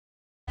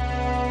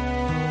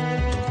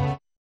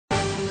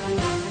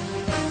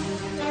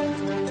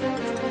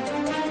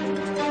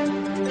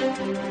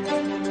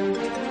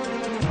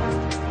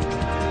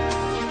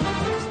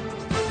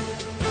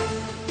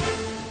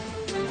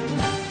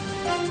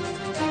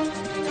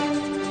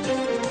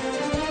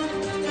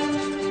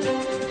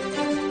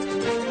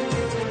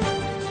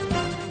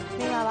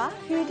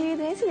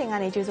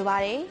ကနေကြိုဆိုပါ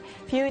ရစေ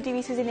။ VOA TV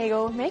စီစဉ်တွေ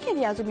ကိုမဲခင်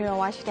ပြောင်စုမြို့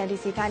တော်ဝါရှင်တန်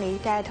DC ကနေ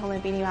တိုက်ရိုက်ထုတ်လွှ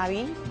င့်ပေးနေပါ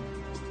ပြီ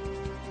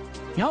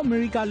။ မြောက်အမေ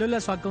ရိကလွတ်လ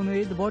ပ်စွာကုန်သွယ်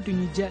ရေးသဘောတူ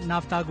ညီချက်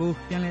NAFTA ကို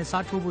ပြန်လည်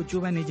စားထိုးဖို့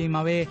ကြိုးပမ်းနေချိန်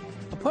မှာပဲ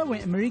အဖွဲ့ဝ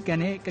င်အမေရိကန်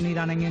နဲ့ကနေ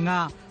ဒါနိုင်ငံက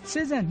စ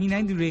စ်ဆက်ညှိနှို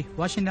င်းသူတွေ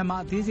ဝါရှင်တန်မှာ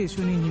အသေးစိတ်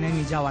ဆွေးနွေးညှိနှိုင်း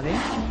နေကြပါတယ်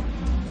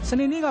။စ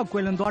နေနေ့ကကွ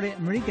ယ်လွန်သွားတဲ့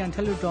အမေရိကန်ထ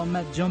က်လွှတ်တော်အမ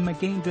တ်ဂျွန်မက်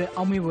ကိန်းအတွက်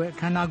အောက်မေ့ဖွယ်အ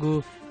ခမ်းအနားကို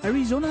အ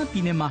ရီဇိုနာပြ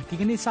ည်နယ်မှာဒီ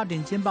ကနေ့စတ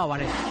င်ကျင်းပပါ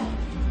တယ်။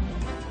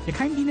ရ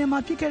ခိုင်ပြည်နယ်မှာ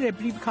ဖြစ်ခဲ့တဲ့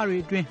ပြည်ပခါတွေ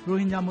အတွင်းရို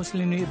ဟင်ဂျာမွတ်စ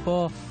လင်တွေအ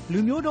ပေါ်လူ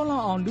မျိုးတုံးလော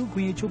က်အောင်လူခွ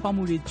င့်ရေးချိုးဖောက်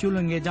မှုတွေကျူး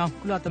လွန်ခဲ့ကြောင်း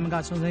ကုလသမဂ္ဂ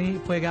စုံစမ်းရေး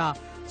အဖွဲ့က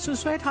ဆွ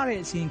ဆွဲထားတဲ့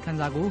အစီရင်ခံ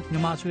စာကိုမြ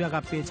န်မာအစိုးရက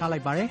ပယ်ချလို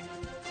က်ပါတယ်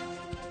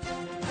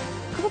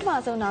။ခုပထမ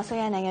ဆုံးနောက်ဆုံး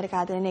ရနိုင်ငံတ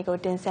ကာသတင်းတွေကို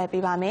တင်ဆက်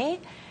ပေးပါမယ်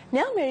။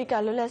မြောက်အမေရိက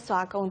လွတ်လပ်စွာ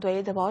ကုန်သွယ်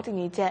ရေးသဘောတူ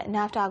ညီချက်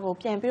NAFTA ကို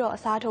ပြန်ပြီးအ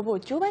စားထိုးဖို့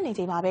ကြိုးပမ်းနေ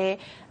ချိန်မှာပဲ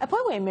အ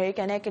ဖွဲ့ဝင်အမေရိက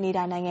န်နဲ့ကနေ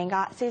ဒါနိုင်ငံက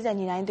စစ်ဆက်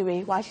ညှိနှိုင်းသူတွေ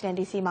ဝါရှင်တန်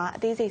DC မှာအ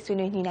သေးစိတ်ဆွေး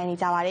နွေးညှိနှိုင်းနေ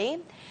ကြပါတယ်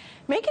။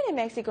အမေရိကန်နဲ့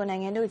မက္ကဆီကိုနို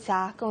င်ငံတို့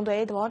ကြားကုန်သွယ်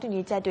ရေးသဘောတူ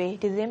ညီချက်တွေ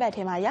ဒီသီတင်းပတ်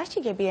ထဲမှာရရှိ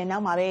ခဲ့ပြီးတဲ့နော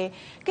က်မှာပဲ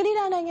ကနေ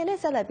ဒါနိုင်ငံနဲ့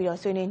ဆက်လက်ပြီး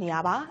ဆွေးနွေးနေတာ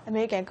ပါ။အမေ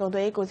ရိကန်ကုန်သွ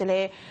ယ်ရေးကိုယ်စားလှ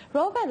ယ်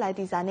ရောဘတ်လိုက်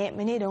တီဇာနဲ့မ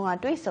နေ့တုန်းက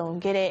တွေ့ဆုံ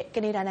ခဲ့တဲ့က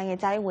နေဒါနိုင်ငံ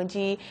သားရေးဝန်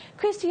ကြီး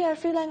ခရစ္စတီယာ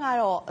ဖရီလန်က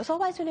တော့အစော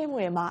ပိုင်းဆွေးနွေးမှု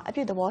တွေမှာအ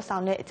ပြုသဘောဆော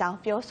င်တဲ့အကြောင်း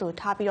ပြောဆို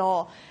ထားပြီး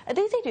အ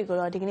သေးစိတ်တွေကို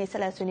တော့ဒီကနေ့ဆ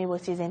က်လက်ဆွေးနွေး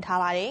ဖို့စီစဉ်ထား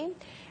ပါတယ်။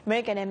အမေ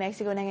ရိကန်နဲ့မက္က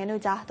ဆီကိုနိုင်ငံ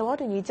တို့ကြားသဘော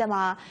တူညီချက်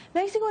မှာမ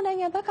က္ကဆီကိုနိုင်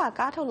ငံဘက်က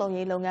ကားထုတ်လုပ်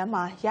ရေးလုပ်ငန်း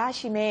မှာရ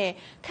ရှိမဲ့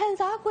ခံ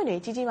စား권တွေ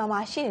ကြီးကြီးမား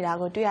မားရှိနေတာ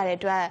ကိုတွေ့ရတဲ့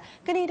အတွက်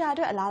ကနေဒါအ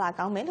တွက်အလားအလာ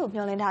ကောင်းမယ်လို့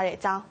မျှော်လင့်ထားတဲ့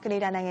အကြောင်းကနေ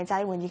ဒါနိုင်ငံသား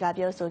ရေးဝန်ကြီးက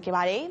ပြောဆိုခဲ့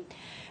ပါတယ်။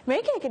အမေ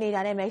ရိကန်ကနေ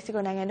ဒါနဲ့မက္ကဆီ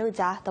ကိုနိုင်ငံတို့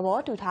ကြားသဘော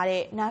တူထား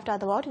တဲ့ NAFTA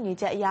သဘောတူညီ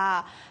ချက်အရ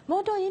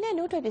မော်တော်ယာဉ်နဲ့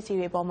နှုတ်ထွက်ပစ္စည်း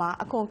တွေပေါ်မှာ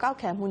အခွန်ကောက်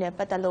ခံမှုနဲ့ပ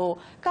တ်သက်လို့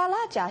ကာလ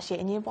ကြာရှည်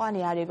အငြင်းပွား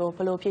နေရတွေကိုဘ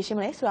ယ်လိုဖြေရှင်း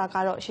မလဲဆိုတာက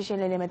တော့ရှင်းရှင်း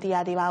လင်းလင်းမသိရ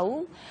သေးပါဘူး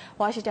။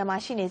ဝါရှင်တန်မှာ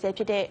ရှိနေဆဲ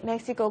ဖြစ်တဲ့မက္က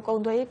ဆီကိုကု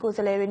န်သွယ်ရေးကိုယ်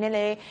စားလှယ်တွေနဲ့လ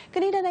ည်းက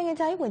နေဒါနိုင်ငံ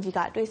သားရေးဝန်ကြီးက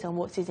တွေ့ဆုံ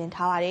ဖို့စီစဉ်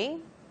ထားပါတယ်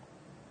။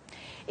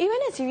အီရ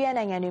တ်နဲ့ဆီးရီးယား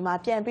နိုင်ငံတွေမှာ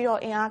ပြန်ပြီး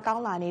အင်အားကော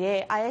င်းလာနေတဲ့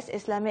IS အ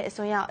စ္စလာမစ်အ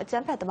စွန်းရောက်အကြ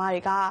မ်းဖက်သမား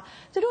တွေက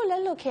သူတို့လ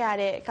က်လွတ်ခဲ့ရ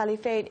တဲ့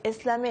Caliphate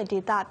Islamic ဒေ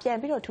သပြန်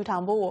ပြီးထူထော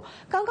င်ဖို့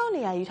ကောင်းကောင်း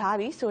နေရာယူထား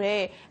ပြီဆို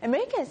တဲ့အမေ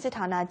ရိကန်စစ်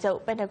ဌာနချုပ်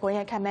ပန်တဂွန်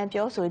ရဲ့ခံမှန်း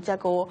ပြောဆိုချက်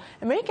ကို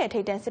အမေရိကန်ထိ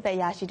ပ်တန်းစစ်ဘက်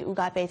အရာရှိတူ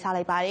ကပယ်ချ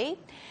လိုက်ပါတယ်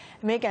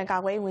။အမေရိကန်ကာ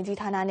ကွယ်ရေးဝန်ကြီး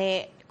ဌာနနဲ့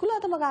ကုလ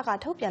သမဂ္ဂက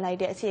ထုတ်ပြန်လိုက်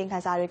တဲ့အစီရင်ခံ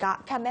စာတွေက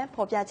ခံမှန်း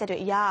ဖော်ပြချက်တွေ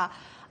အရ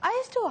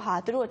IS တို့ဟာ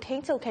သူတို့ထိ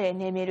န်းချုပ်ခဲ့တဲ့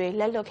နေမြေတွေ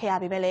လက်လွတ်ခဲ့ရ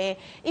ပေမဲ့လည်း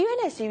အီရတ်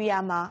နဲ့ဆီးရီး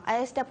ယားမှာ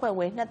IS တပ်ဖွဲ့ဝ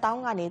င်2000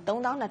ကနေ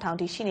3200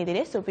ထိရှိနေသေးတ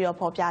ယ်ဆိုပြီး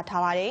ဖော်ပြ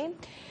ထားပါတယ်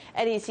။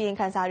အဲ့ဒီအစီရင်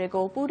ခံစာတွေ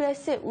ကိုပူးတွဲ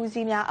စစ်ဦး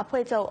စီးများအ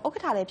ဖွဲ့ချုပ်ဥက္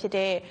ကဋ္ဌလည်းဖြစ်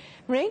တဲ့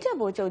Marine တပ်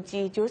ဗိုလ်ချုပ်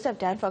ကြီး Joseph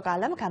Dunford က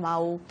လက်မခံပါ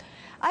ဘူး။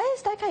 IS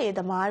တိုက်ခိုက်ရေး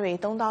သမားတွေ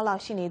3000လော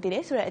က်ရှိနေသေးတ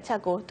ယ်ဆိုတဲ့အချ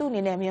က်ကိုသူ့အ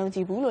နေနဲ့မယုံကြ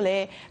ည်ဘူးလို့လ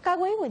ည်းကာ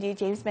ကွယ်ရေးဝန်ကြီး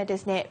James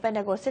Mattis နဲ့ပန်တ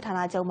ဂွန်စစ်ဌာန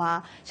ချုပ်မှာ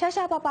ရှား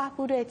ရှားပါးပါး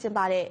ပူးတွဲကျင်းပ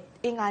တဲ့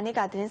အင်္ဂါနေ့က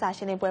သတင်းစာ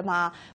ရှင်းလင်းပွဲမှာ